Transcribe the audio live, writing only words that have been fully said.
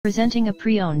Presenting a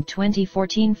pre-owned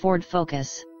 2014 Ford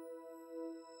Focus.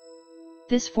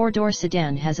 This four-door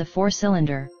sedan has a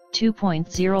four-cylinder,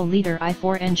 2.0-liter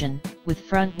i4 engine, with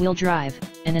front-wheel drive,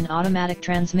 and an automatic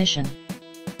transmission.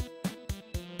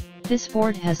 This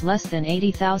Ford has less than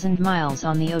 80,000 miles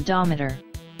on the odometer.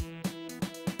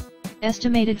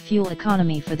 Estimated fuel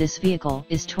economy for this vehicle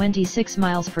is 26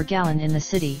 miles per gallon in the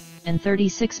city, and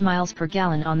 36 miles per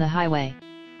gallon on the highway.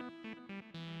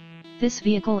 This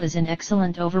vehicle is in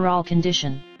excellent overall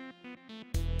condition.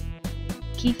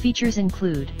 Key features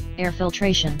include air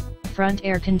filtration, front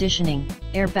air conditioning,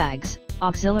 airbags,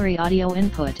 auxiliary audio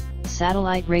input,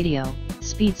 satellite radio,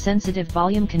 speed-sensitive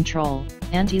volume control,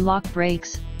 anti-lock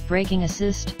brakes, braking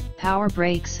assist, power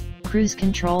brakes, cruise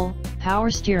control, power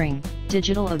steering,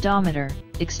 digital odometer,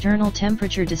 external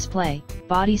temperature display,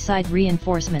 body side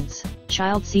reinforcements,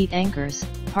 child seat anchors,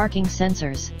 parking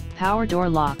sensors, power door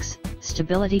locks,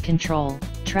 stability control,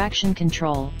 traction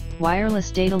control,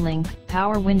 wireless data link,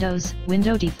 power windows,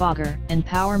 window defogger, and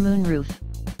power moonroof.